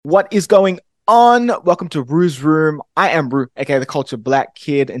What is going on? Welcome to Rue's Room. I am Rue, aka the Culture Black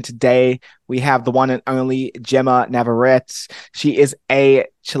Kid, and today we have the one and only Gemma Navarrete. She is a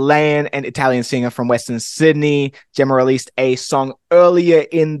Chilean and Italian singer from Western Sydney. Gemma released a song earlier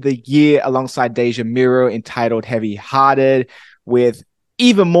in the year alongside Deja Miro entitled Heavy Hearted, with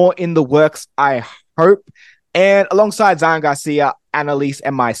even more in the works, I hope. And alongside Zion Garcia, Annalise,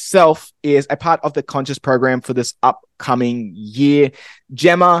 and myself is a part of the Conscious program for this upcoming year.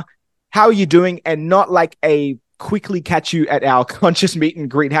 Gemma, how are you doing? And not like a quickly catch you at our Conscious meet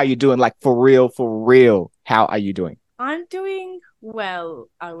and greet. How you doing? Like for real. How are you doing? I'm doing well,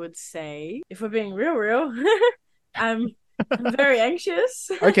 I would say. If we're being real, I'm very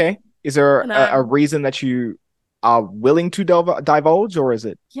anxious. Okay. Is there And a reason that you are willing to divulge, or is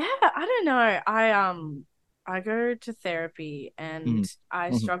it? yeah, I don't know. I go to therapy and I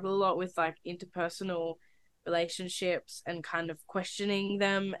Mhm. struggle a lot with like interpersonal relationships and kind of questioning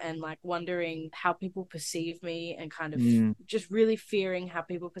them and like wondering how people perceive me and kind of just really fearing how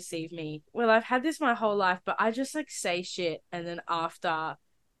people perceive me. Well, I've had this my whole life, but I just like say shit and then after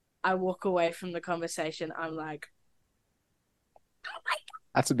I walk away from the conversation, I'm like, oh my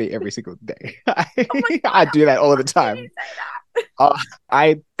That's me every single day. oh my I god, do that all of the why did you time. say that?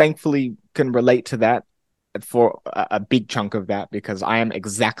 I thankfully can relate to that for a big chunk of that because I am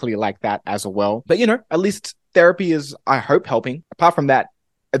exactly like that as well. But, at least therapy is, I hope, helping. Apart from that,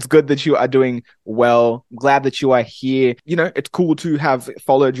 it's good that you are doing well. Glad that you are here. It's cool to have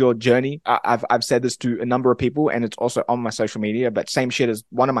followed your journey. I've said this to a number of people, and it's also on my social media, but same shit as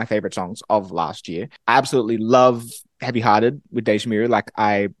one of my favorite songs of last year. I absolutely love Heavy Hearted with Deja Miro, like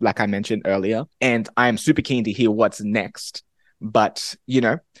I mentioned earlier. And I am super keen to hear what's next. But,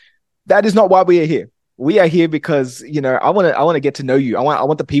 that is not why we are here. We are here because, I want to get to know you. I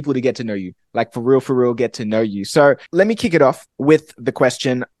want the people to get to know you, like for real, get to know you. So let me kick it off with the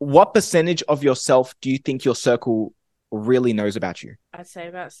question. What percentage of yourself do you think your circle really knows about you? I'd say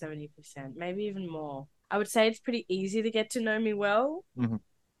about 70%, maybe even more. I would say it's pretty easy to get to know me well. Mm-hmm.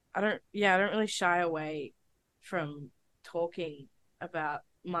 I don't really shy away from talking about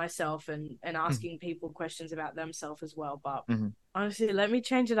myself and asking people questions about themselves as well. But Mm-hmm. honestly, let me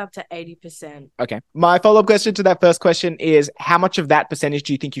change it up to 80%. Okay. My follow-up question to that first question is, how much of that percentage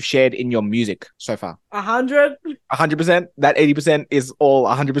do you think you've shared in your music so far? 100. 100%? That 80% is all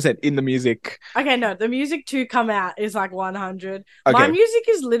 100% in the music. Okay, no, the music to come out is like 100. My Okay. music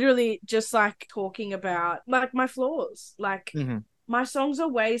is literally just like talking about like my flaws. Like Mm-hmm. my songs are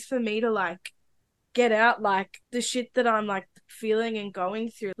ways for me to like get out like the shit that I'm like feeling and going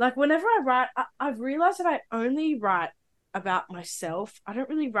through. Like whenever I write, I've realized that I only write about myself. I don't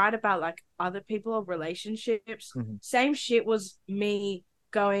really write about like other people or relationships. Mm-hmm. Same shit was me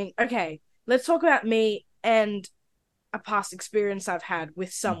going, okay, let's talk about me and a past experience I've had with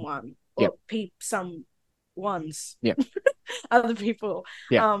Mm-hmm. someone Yep. or some ones, Yep. other people.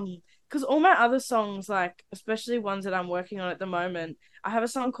 Yep. Because all my other songs, like especially ones that I'm working on at the moment, I have a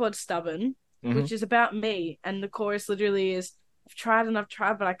song called Stubborn, Mm-hmm. which is about me, and the chorus literally is I've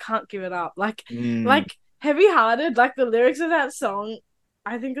tried, but I can't give it up. Mm. Like heavy hearted, like the lyrics of that song,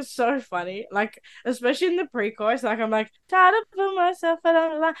 I think is so funny. Like, especially in the pre-chorus, like I'm like, tired to put myself out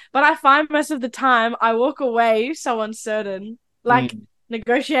on the line. But I find most of the time I walk away so uncertain, like Mm.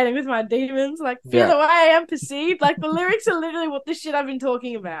 negotiating with my demons, like feel Yeah. the way I am perceived. Like the lyrics are literally what the shit I've been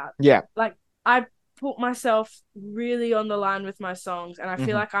talking about. Yeah. Like I put myself really on the line with my songs, and I feel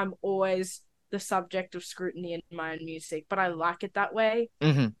Mm-hmm. like I'm always the subject of scrutiny in my own music, but I like it that way.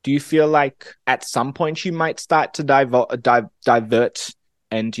 Mm-hmm. Do you feel like at some point you might start to divert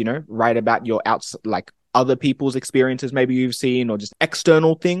and, write about your like other people's experiences maybe you've seen, or just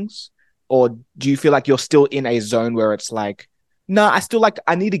external things? Or do you feel like you're still in a zone where it's like, no,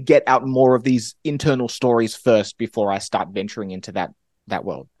 I need to get out more of these internal stories first before I start venturing into that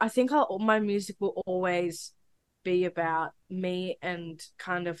world? I think my music will always be about me and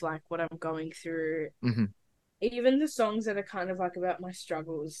kind of like what I'm going through. Mm-hmm. Even the songs that are kind of like about my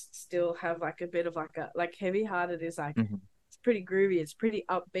struggles still have like a bit of like a like heavy hearted is like Mm-hmm. it's pretty groovy, it's pretty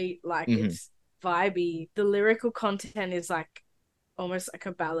upbeat, like Mm-hmm. it's vibey. The lyrical content is like almost like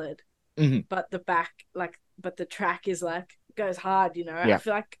a ballad, Mm-hmm. but the track is like goes hard, I Yeah.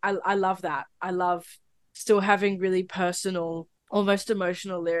 feel like I love that. I love still having really personal, almost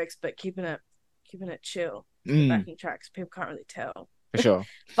emotional lyrics, but keeping it chill. The Mm. backing tracks, people can't really tell. For sure.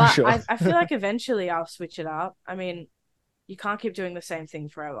 For But sure. I feel like eventually I'll switch it up. I mean, you can't keep doing the same thing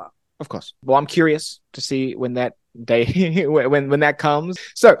forever. Of course. Well, I'm curious to see when that day when that comes.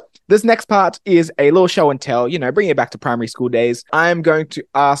 So This next part is a little show and tell, bring it back to primary school days. I'm going to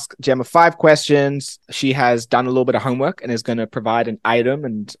ask Gemma 5 questions. She has done a little bit of homework and is going to provide an item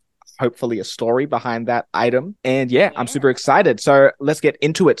and hopefully a story behind that item. And yeah, I'm super excited. So let's get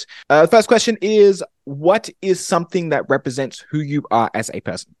into it. The first question is, what is something that represents who you are as a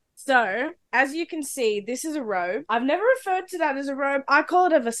person? So, as you can see, this is a robe. I've never referred to that as a robe. I call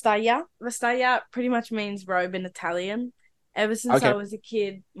it a vestaglia. Vestaglia pretty much means robe in Italian. Ever since I was a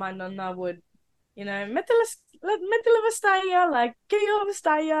kid, my nonna would, metti la vestaglia, like, get your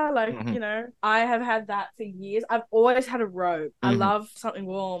vestaglia, like, I have had that for years. I've always had a robe. I love something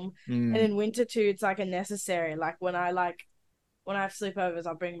warm. And in winter too, it's like a necessary. Like when I have sleepovers,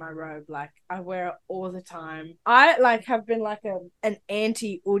 I'll bring my robe. Like I wear it all the time. I have been like an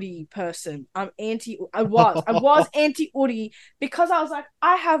anti-hoodie person. I was anti-hoodie because I was like,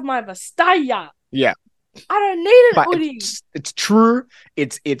 I have my vestaglia. Yeah. I don't need an hoodie. It's true.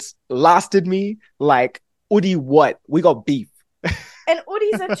 It's lasted me. Like, hoodie what? We got beef. And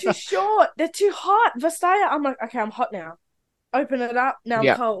hoodies are too short. They're too hot. Vestaglia, I'm like, okay, I'm hot now. Open it up. Now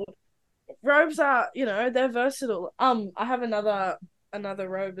I'm cold. Robes are, they're versatile. I have another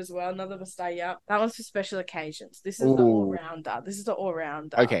robe as well, another vestaglia. That one's for special occasions. This is the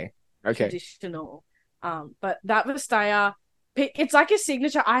all-rounder. Okay. Traditional. But that vestaglia, it's like a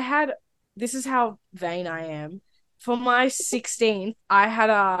signature. This is how vain I am. For my 16th, I had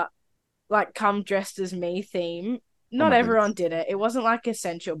a come dressed as me theme. Not everyone did it. It wasn't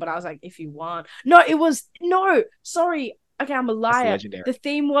essential, but I was like, if you want. Sorry. Okay, I'm a liar. The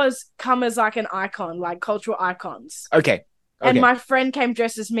theme was come as an icon, cultural icons. Okay. And my friend came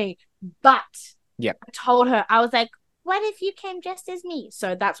dressed as me, but I told her, I was like, what if you came dressed as me?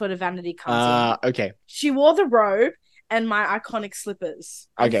 So that's where the vanity comes in. Okay. She wore the robe and my iconic slippers.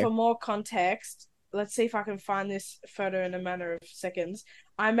 Okay. And for more context, let's see if I can find this photo in a matter of seconds.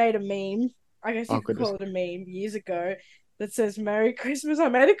 I made a meme. I guess you could call it a meme years ago that says Merry Christmas. I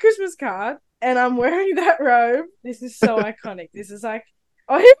made a Christmas card and I'm wearing that robe. This is so iconic. This is this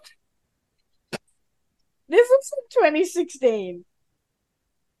was in 2016.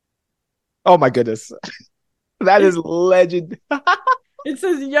 Oh my goodness. That is legend. It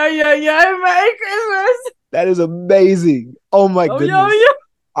says yo Merry Christmas. That is amazing. Oh my goodness.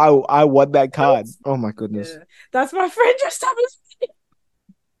 Yo. I want that card. Oh my goodness. Yeah. That's my friend dressed up as me.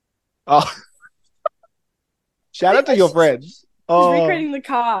 Oh. Shout out to your friend. She's recreating the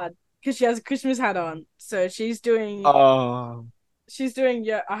card because she has a Christmas hat on. So she's doing I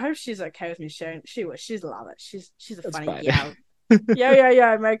hope she's okay with me sharing. She's love it. She's a funny gal.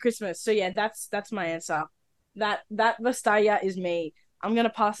 Yo, Merry Christmas. So yeah, that's my answer. That vestaglia is me. I'm gonna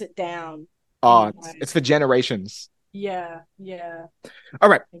pass it down. Oh, it's for generations. Yeah. All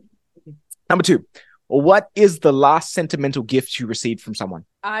right. Number 2. What is the last sentimental gift you received from someone?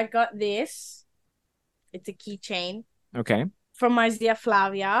 I got this. It's a keychain. Okay. From my zia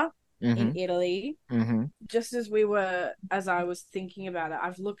Flavia in Italy. Just as I was thinking about it,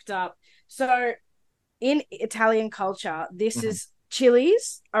 I've looked up. So in Italian culture, this is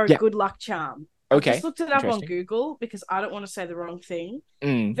chilies are a good luck charm. Okay. I just looked it up on Google because I don't want to say the wrong thing.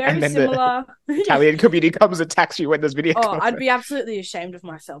 Very and then similar. The Italian community comes and attacks you when this video comes. I'd be absolutely ashamed of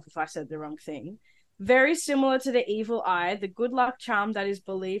myself if I said the wrong thing. Very similar to the evil eye, the good luck charm that is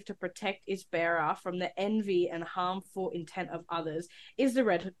believed to protect its bearer from the envy and harmful intent of others is the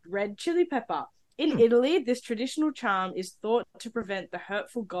red chili pepper. In Italy, this traditional charm is thought to prevent the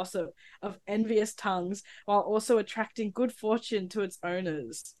hurtful gossip of envious tongues while also attracting good fortune to its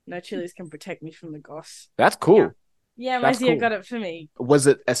owners. No chilies can protect me from the goss. That's cool. Yeah, my dear got it for me. Was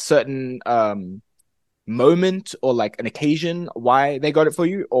it a certain moment or an occasion why they got it for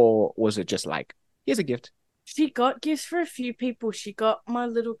you? Or was it just here's a gift? She got gifts for a few people. She got my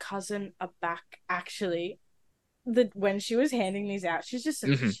little cousin a back, actually. When she was handing these out, she's just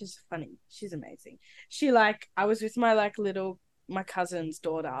she's funny. She's amazing. I was with my my cousin's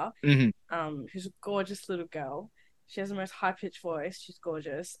daughter, who's a gorgeous little girl. She has the most high-pitched voice. She's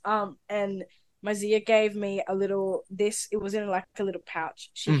gorgeous. And my Zia gave me it was in a little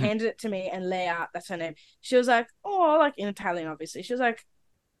pouch. She handed it to me, and Leia, that's her name. She was like, oh, in Italian, obviously. She was like,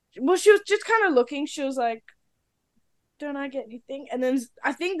 well, she was just kind of looking. She was like, don't I get anything? And then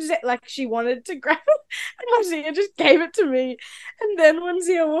I think she wanted to grab it, and my Zia just gave it to me. And then when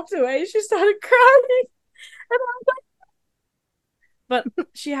Zia walked away, she started crying. And I was like, but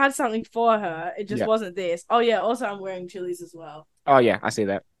she had something for her. It just wasn't this. Oh yeah, also I'm wearing chilies as well. Oh yeah, I see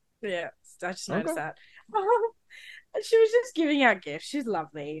that. Yeah, I just noticed that. She was just giving out gifts. She's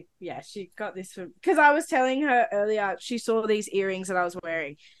lovely. Yeah, she got this from because I was telling her earlier. She saw these earrings that I was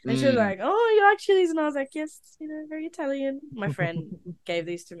wearing, and she was Mm. like, "Oh, you like chilies?" And I was like, "Yes, very Italian." My friend gave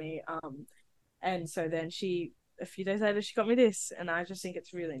these to me. And so then a few days later, she got me this, and I just think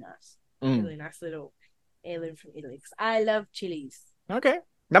it's really nice, Mm. really nice little heirloom from Italy. Because I love chilies. Okay.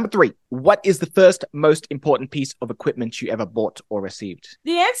 Number 3. What is the first most important piece of equipment you ever bought or received?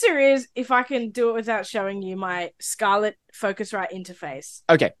 The answer is if I can do it without showing you my Scarlett Focusrite interface.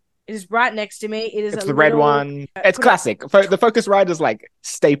 Okay. It is right next to me. It is It's a the red little. one. It's classic. The Focusrite is like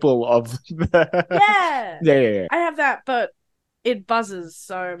staple of the. Yeah. Yeah. I have that, but it buzzes,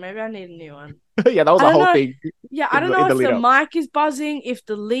 so maybe I need a new one. Yeah, that was I a don't whole know. thing Yeah, I don't in know the if lead the up. mic is buzzing, if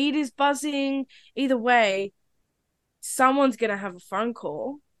the lead is buzzing. Either way, someone's gonna have a phone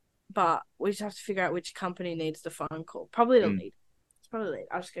call, but we just have to figure out which company needs the phone call. Probably the Mm, lead. It's probably the lead.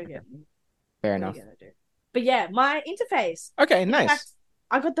 I'll just go get them. fair What are you enough. gonna do? But yeah, my interface. Okay, In fact, nice.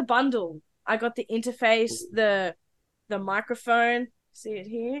 I got the bundle. I got the interface, the microphone. See it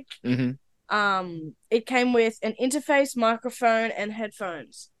here? Mm-hmm. It came with an interface, microphone, and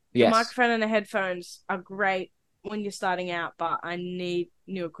headphones. The Yes. microphone and the headphones are great when you're starting out, but I need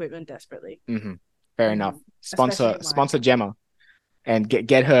new equipment desperately. Mm-hmm. Fair enough. Especially Sponsor a mic. sponsor Gemma and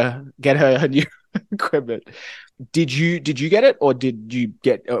get her her new equipment. Did you get it or did you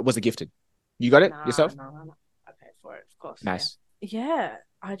get was it gifted? You got it Nah, yourself? no. I paid for it, of course. Yeah. Nice. Yeah,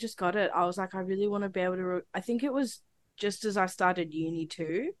 I just got it. I was like, I really want to be able to. I think it was just as I started uni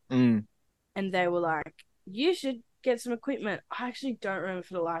too, Mm. and they were like, you should get some equipment. I actually don't remember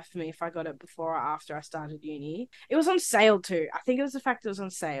for the life of me if I got it before or after I started uni. It was on sale too. I think it was the fact it was on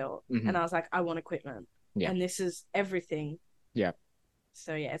sale, Mm-hmm. and I was like, I want equipment, Yeah. and this is everything. Yeah.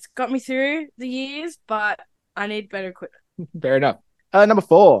 So yeah, it's got me through the years, but I need better equipment. Fair enough. Number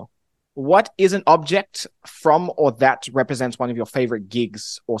 4. What is an object from or that represents one of your favorite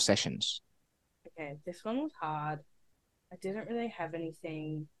gigs or sessions? Okay, this one was hard. I didn't really have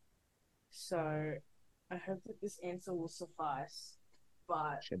anything, so I hope that this answer will suffice.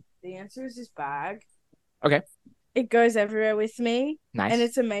 But the answer is this bag. Okay. It goes everywhere with me, Nice. and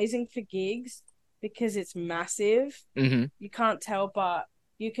it's amazing for gigs because it's massive. Mm-hmm. You can't tell, but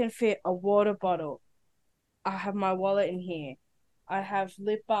you can fit a water bottle. I have my wallet in here. I have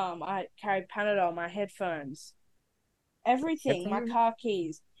lip balm. I carry Panadol, my headphones, everything, my car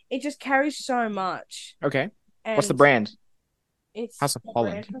keys. It just carries so much. Okay. What's the And brand? it's House of a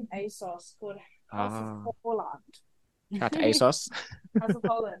Holland. brand from ASOS called House of Holland. Shout out to ASOS. House of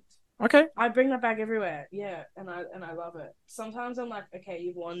Holland. Okay. I bring that bag everywhere. Yeah, and I love it. Sometimes I'm like, okay,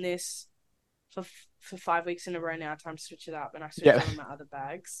 you've worn this for 5 weeks in a row now. Time to switch it up, and I switch on my other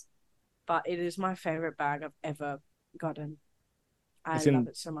bags. But it is my favorite bag I've ever gotten. I love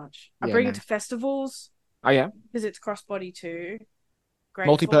it so much. I bring it to festivals. Oh yeah, because it's crossbody too. Great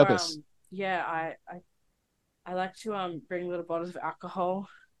multi-purpose. I like to bring little bottles of alcohol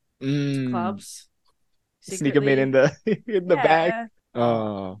to Mm. clubs. Sneak them in the the bag.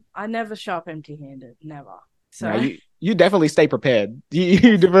 Oh, I never shop empty-handed. Never. So no, you definitely stay prepared.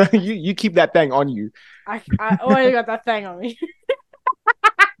 You keep that thing on you. I always got that thing on me.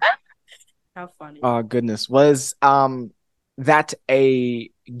 How funny. Oh goodness, was that a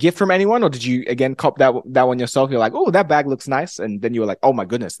gift from anyone, or did you again cop that one yourself? You're like, oh, that bag looks nice, and then you were like, oh my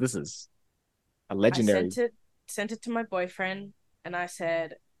goodness, this is a legendary. I sent it to my boyfriend, and I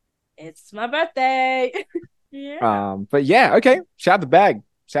said, it's my birthday. Yeah. But yeah, okay. Shout out the bag.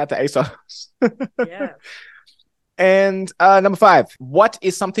 Shout out to ASOS. Yeah. And number 5, what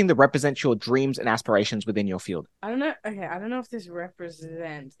is something that represents your dreams and aspirations within your field? I don't know. Okay, I don't know if this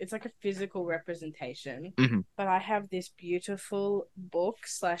represents. It's like a physical representation, Mm-hmm. but I have this beautiful book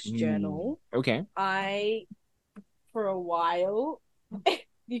 / journal. Okay. For a while,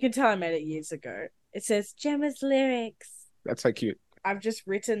 you can tell I made it years ago. It says Gemma's lyrics. That's so cute. I've just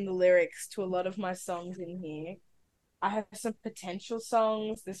written the lyrics to a lot of my songs in here. I have some potential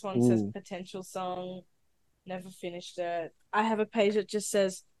songs. This one says potential song. Never finished it. I have a page that just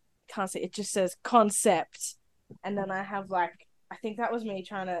says, can't see, it just says concept. And then I have like, I think that was me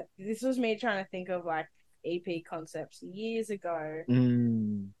trying to think of like EP concepts years ago.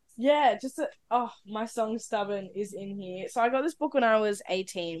 Yeah, my song Stubborn is in here. So I got this book when I was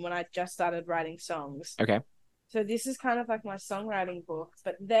 18, when I just started writing songs. Okay. So this is kind of like my songwriting book,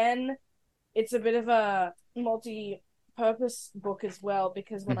 but then it's a bit of a multi-purpose book as well,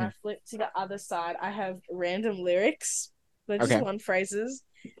 because when I flip to the other side, I have random lyrics. They're just one phrases.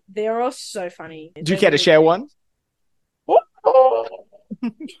 They're all so funny. Do you care to share one?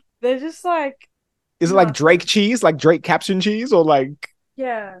 They're just like... Is it like Drake cheese? Like Drake caption cheese? Or like...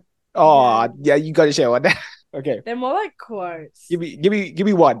 Yeah. Oh, yeah, you got to share one. Okay. They're more like quotes. Give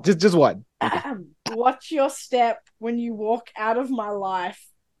me one. Just one. Okay. Watch your step when you walk out of my life.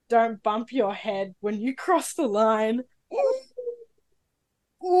 Don't bump your head when you cross the line.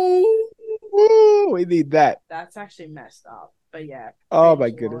 Ooh, ooh, we need that. That's actually messed up. But yeah, Oh my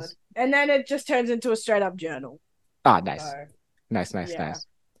cringe lord. goodness. And then it just turns into a straight up journal. Ah, nice. So Nice, nice, yeah, nice.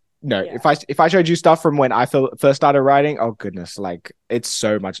 No, yeah. if I showed you stuff from when I first started writing, oh goodness, like it's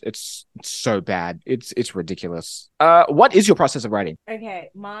so much, it's so bad. It's ridiculous. What is your process of writing? Okay,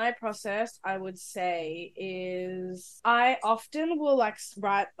 my process, I would say, is I often will like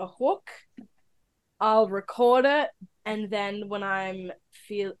write a hook. I'll record it, and then when I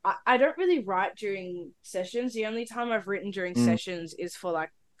don't really write during sessions. The only time I've written during Mm, sessions is for like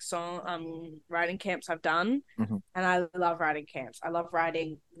song writing camps I've done, hmm and I love writing camps. I love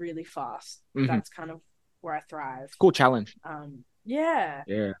writing really fast. hmm That's kind of where I thrive. Cool challenge. Yeah.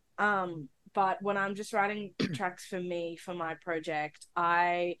 Yeah. But when I'm just writing tracks for me for my project,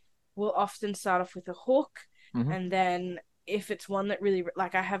 I will often start off with a hook, hmm and then if it's one that really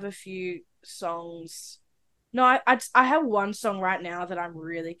like I have a few songs. No, I have one song right now that I'm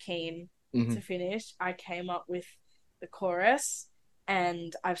really keen hmm to finish. I came up with the chorus,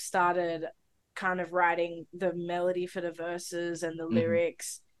 and I've started kind of writing the melody for the verses and the hmm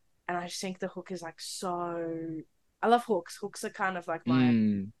lyrics, and I just think the hook is like so. I love hooks. Hooks are kind of like my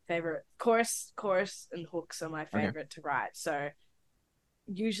Mm. favorite. Chorus and hooks are my Okay. favorite to write. So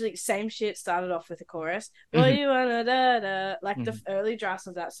usually same shit started off with a chorus. Well, hmm you wanna da da like the hmm early drafts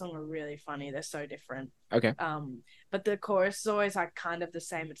of that song are really funny. They're so different. Okay. But the chorus is always like kind of the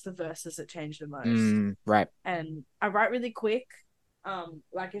same. It's the verses that change the most. Mm. Right. And I write really quick.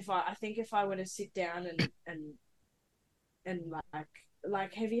 Like if I think if I were to sit down and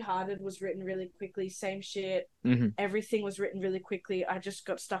like Heavy Hearted was written really quickly, same shit. hmm Everything was written really quickly. I just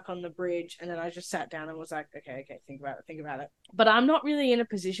got stuck on the bridge, and then I just sat down and was like, okay, think about it. But I'm not really in a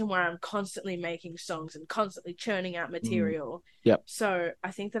position where I'm constantly making songs and constantly churning out Mm. material. Yep. So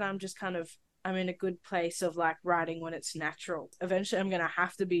I think that I'm in a good place of like writing when it's natural. Eventually I'm gonna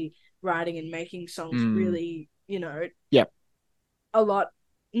have to be writing and making songs Mm. really, Yep. a lot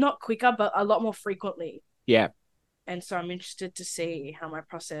not quicker, but a lot more frequently. Yeah. And so I'm interested to see how my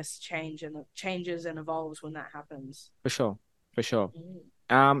process changes and evolves when that happens. For sure. For sure.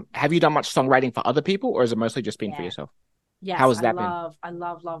 Mm. Have you done much songwriting for other people, or has it mostly just been for Yeah. yourself? How Yes, has that been?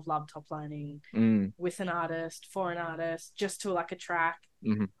 love top lining Mm. with an artist, for an artist, just to like a track.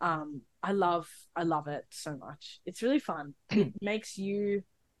 hmm I love it so much. It's really fun. It makes you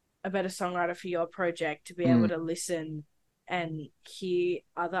a better songwriter for your project to be able Mm. to listen and hear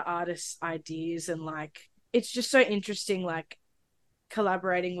other artists' ideas, and like it's just so interesting like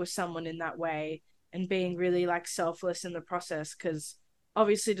collaborating with someone in that way and being really like selfless in the process, because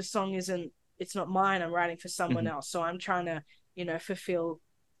obviously the song isn't it's not mine. I'm writing for someone hmm else, so I'm trying to fulfill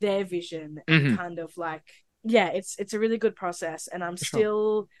their vision and hmm kind of like yeah, it's a really good process, and For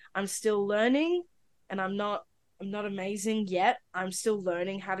sure. I'm still learning, and I'm not amazing yet. I'm still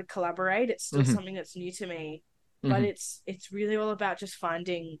learning how to collaborate. It's still hmm something that's new to me, but hmm it's really all about just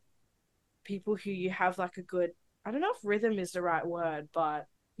finding people who you have like a good, I don't know if rhythm is the right word, but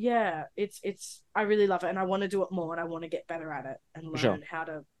yeah, it's I really love it, and I want to do it more, and I want to get better at it and For sure. learn how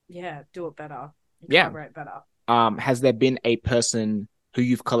to do it better and Yeah. collaborate better. Has there been a person who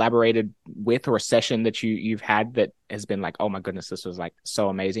you've collaborated with or a session that you've had that has been like, oh my goodness, this was like so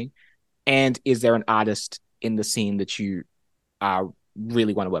amazing? And is there an artist in the scene that you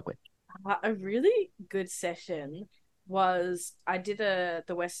really want to work with? A really good session was I did the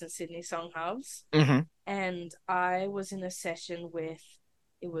Western Sydney Song Hubs, hmm and I was in a session with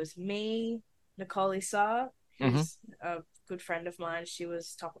it was me, Nicole Issa, hmm who's a good friend of mine. She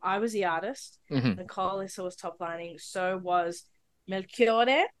was top. I was the artist. hmm Nicole Issa was top lining. So was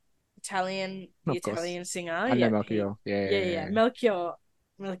Melchiorre, the Of course. Italian singer. I know Yeah, Melchior. yeah. Yeah. Melchiorre.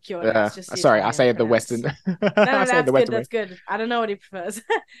 It's just the Sorry, I Italian say it the Western. pronounce. No, I say it the that's good. Western way. That's good. I don't know what he prefers.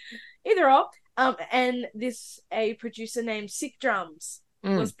 Either or. And this a producer named Sick Drums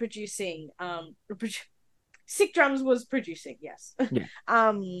Mm, was producing. Sick Drums was producing. Yes. yeah.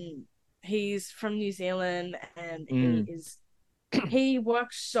 um, he's from New Zealand, and Mm, he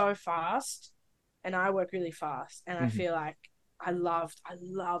works so fast, and I work really fast, and I mhm, feel like I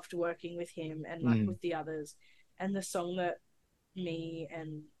loved working with him and like mm, with the others, and the song that me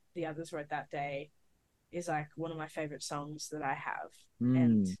and the others wrote that day is like one of my favorite songs that I have,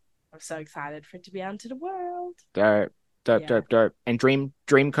 and mm. I'm so excited for it to be out into the world. Dope, dope, Yeah, dope, dope. And dream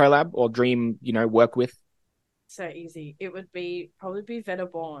collab or dream, work with. so easy. It would be probably be Veta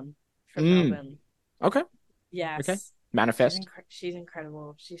Born from Mm, Melbourne. okay, okay. Yes. Manifest. She's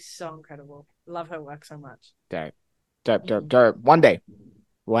incredible. She's so incredible. Love her work so much. Dope. Dope, dope, Mm. dope. One day.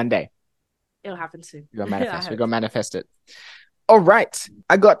 One day. It'll happen soon. We're gonna I manifest. We're hope gonna so. manifest it. All right.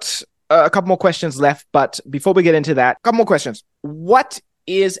 I got a couple more questions left, but before we get into that, a couple more questions. What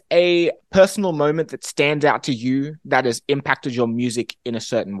is a personal moment that stands out to you that has impacted your music in a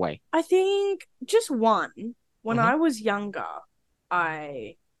certain way? I think just one. When Mm-hmm. I was younger,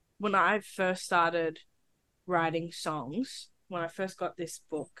 I when I first started writing songs, when I first got this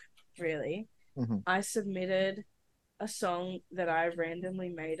book, really, Mm-hmm. I submitted a song that I randomly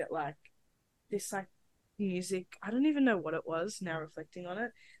made at like this like music. I don't even know what it was now reflecting on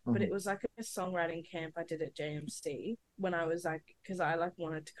it, but Mm-hmm. it was like a songwriting camp I did at JMC when I was like, because I like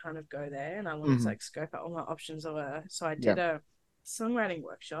wanted to kind of go there and I wanted to Mm-hmm. like scope out all my options over. So I Yeah. did a songwriting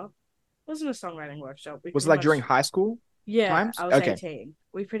workshop. It wasn't a songwriting workshop. We Was it pretty like during much, high school yeah, times? I was Okay. 18.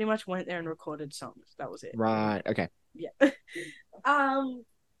 We pretty much went there and recorded songs. That was it. Right. Okay. Yeah.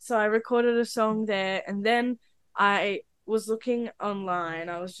 So I recorded a song there, and then I was looking online.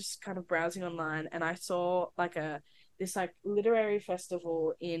 I was just kind of browsing online, and I saw like this like literary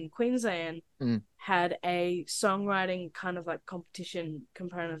festival in Queensland Mm. had a songwriting kind of like competition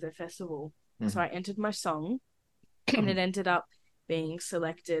component of their festival. So Mm-hmm. I entered my song, and it ended up being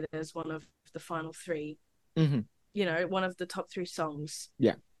selected as one of the final three. Mm-hmm. One of the top three songs.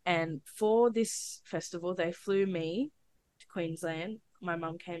 Yeah. And for this festival, they flew me to Queensland. My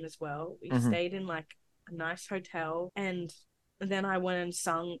mum came as well. We Mm-hmm. stayed in like a nice hotel, and then I went and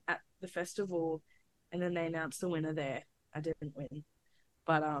sung at the festival, and then they announced the winner there. I didn't win,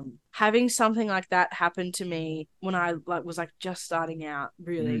 but having something like that happen to me when I like was like just starting out, Mm-hmm.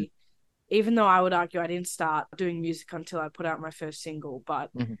 really. Even though I would argue I didn't start doing music until I put out my first single,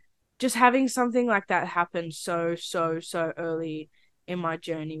 but Mm-hmm. just having something like that happen so early in my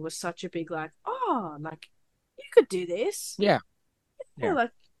journey was such a big like, oh, like you could do this. Yeah. Yeah, Yeah.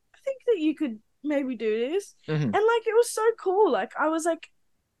 like I think that you could maybe do this. Mm-hmm. And like it was so cool. Like I was like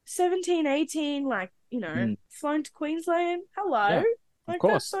 17, 18, like, Mm. flown to Queensland. Hello. Yeah. Of Like that's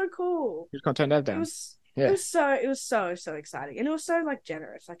course. so cool. You just can't turn that It down. was Yeah. it was so exciting. And it was so like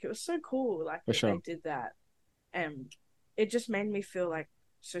generous. Like it was so cool like For that they sure. did that. And it just made me feel like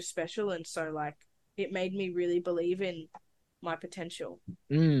so special, and so like it made me really believe in my potential.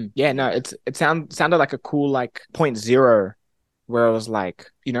 Yeah, no, sounded like a cool like point zero where I was like,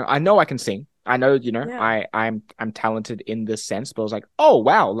 I know I can sing. I know, Yeah. I'm talented in this sense, but I was like, oh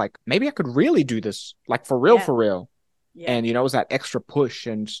wow, like maybe I could really do this, like Yeah. for real. Yeah. And it was that extra push.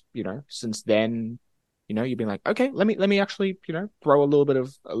 And since then, you've been like, okay, let me actually, throw a little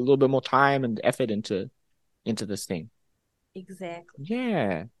bit more time and effort into this thing. Exactly.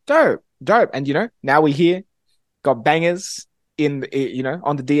 Yeah. Dope. Dope. And now we're here, got bangers in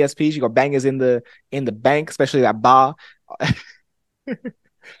on the DSPs, you got bangers in the bank, especially that bar.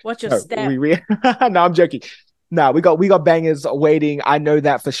 What's your No, step? no, I'm joking. No, we got bangers waiting. I know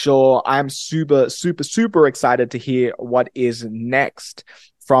that for sure. I'm super, super, super excited to hear what is next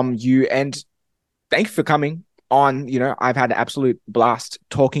from you. And thank you for coming on. I've had an absolute blast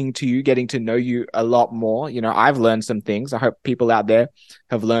talking to you, getting to know you a lot more. I've learned some things. I hope people out there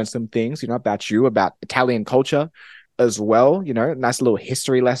have learned some things, about you, about Italian culture as well. Nice little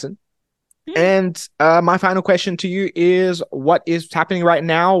history lesson. And my final question to you is, what is happening right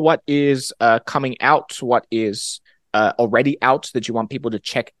now? What is coming out? What is already out that you want people to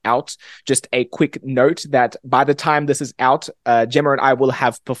check out? Just a quick note that by the time this is out, Gemma and I will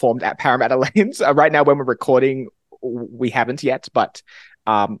have performed at Parramatta Lanes. Right now, when we're recording, we haven't yet, but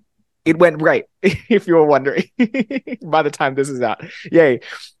it went great, if you were wondering, by the time this is out. Yay.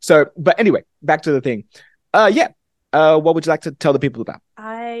 So, but anyway, back to the thing. Yeah. What would you like to tell the people about?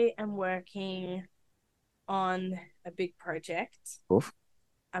 I am working on a big project. Oof.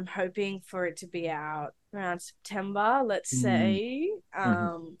 I'm hoping for it to be out around September, let's say.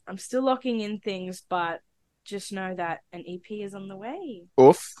 I'm still locking in things, but just know that an EP is on the way.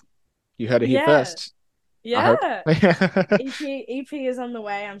 Oof. You heard it here Yeah. first. I hope. Yeah. EP is on the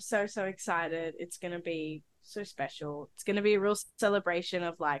way. I'm so excited. It's gonna be so special. It's gonna be a real celebration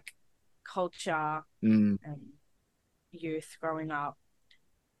of like culture and youth growing up.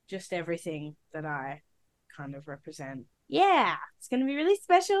 Just everything that I kind of represent. Yeah, it's gonna be really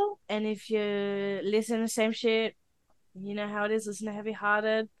special. And if you listen to the same shit, you know how it is. Listen to Heavy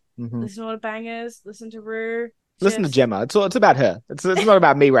Hearted, listen to all the bangers, listen to Rue. Listen to Gemma. It's about her. It's not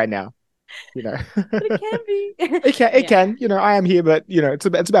about me right now. But it can be. It can. I am here, but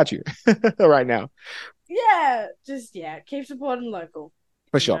it's about you right now. Yeah, keep supporting local.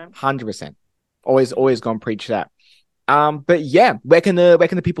 For sure, 100%. Always gonna preach that. But yeah, where can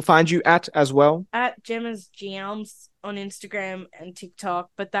the people find you at as well? At Gemma's Gems on Instagram and TikTok,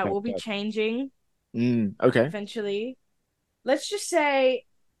 but that will be changing Okay. eventually. Let's just say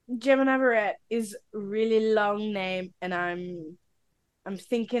Gemma Navarrete is a really long name, and I'm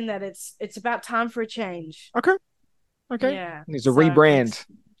thinking that it's about time for a change. Okay. Okay. Yeah. It's a So rebrand.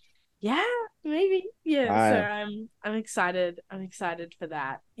 yeah, maybe. Yeah. So Uh, I'm excited. I'm excited for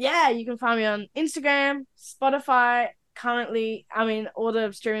that. Yeah, you can find me on Instagram, Spotify. Currently, I mean, all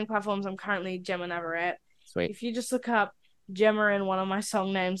the streaming platforms. I'm currently Gemma Navarrete. Sweet. If you just look up Gemma in one of my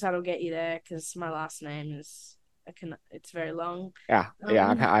song names, that'll get you there because my last name is it's very long. Yeah. Yeah.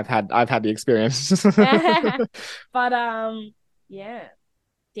 I've had the experience. But yeah.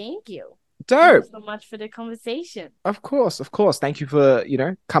 Thank you. Thank you Dope. so much for the conversation. Of course, of course. Thank you for,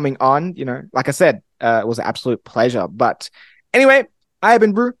 coming on. Like I said, it was an absolute pleasure. But anyway, I have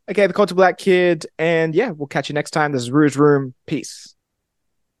been Rue, okay, the Culture Black Kid. And yeah, we'll catch you next time. This is Rue's Room. Peace.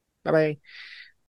 Bye bye.